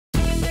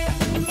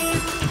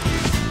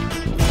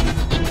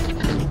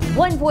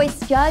One Voice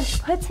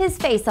judge puts his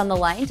face on the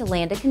line to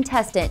land a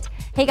contestant.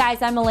 Hey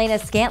guys, I'm Elena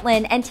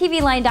Scantlin, and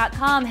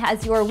TVLine.com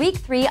has your Week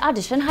 3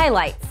 audition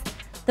highlights.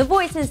 The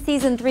Voice's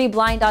Season 3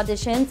 blind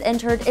auditions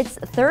entered its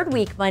third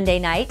week Monday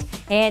night,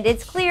 and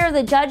it's clear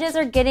the judges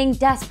are getting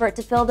desperate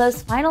to fill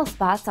those final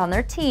spots on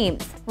their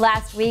teams.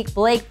 Last week,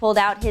 Blake pulled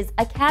out his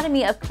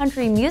Academy of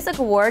Country Music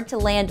Award to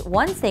land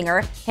one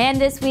singer, and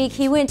this week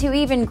he went to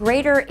even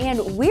greater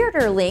and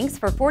weirder lengths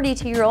for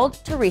 42-year-old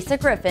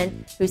Terisa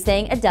Griffin, who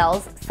sang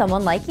Adele's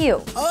Someone Like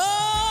You.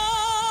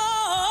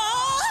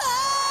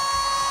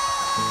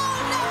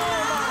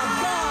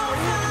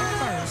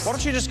 Why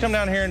don't you just come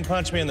down here and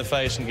punch me in the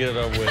face and get it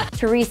over with?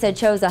 Terisa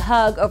chose a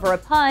hug over a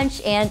punch,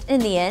 and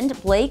in the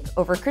end, Blake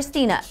over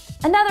Christina.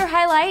 Another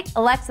highlight,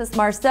 Alexis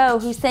Marceaux,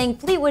 who sang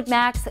Fleetwood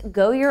Mac's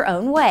Go Your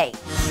Own Way.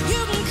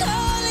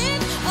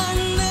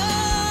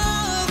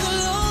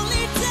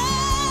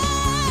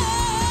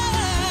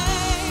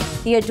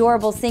 The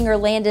adorable singer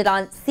landed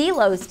on Cee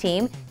Lo's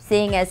team,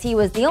 seeing as he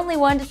was the only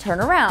one to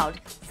turn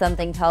around.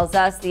 Something tells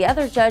us the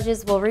other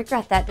judges will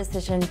regret that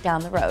decision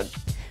down the road.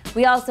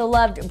 We also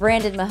loved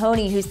Brandon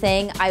Mahone, who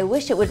sang I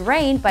Wish It Would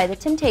Rain by The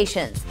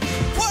Temptations.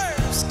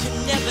 Words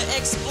can never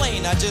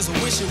explain, I just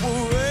wish it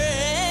would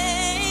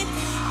rain.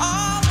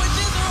 Oh, wish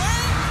it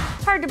would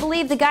rain. Hard to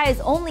believe the guy is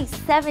only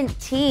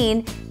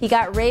 17. He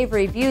got rave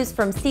reviews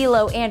from Cee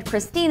Lo and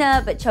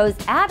Christina, but chose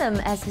Adam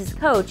as his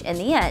coach in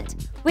the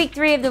end. Week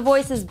 3 of The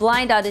Voice's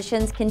blind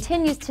auditions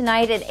continues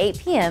tonight at 8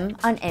 p.m.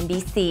 on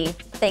NBC.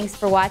 Thanks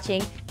for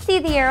watching. See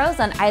the arrows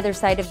on either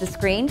side of the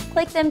screen.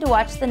 Click them to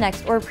watch the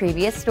next or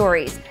previous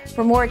stories.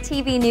 For more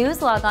TV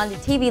news, log on to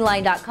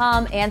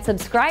TVLine.com and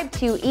subscribe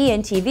to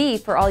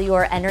ENTV for all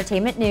your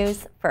entertainment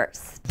news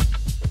first.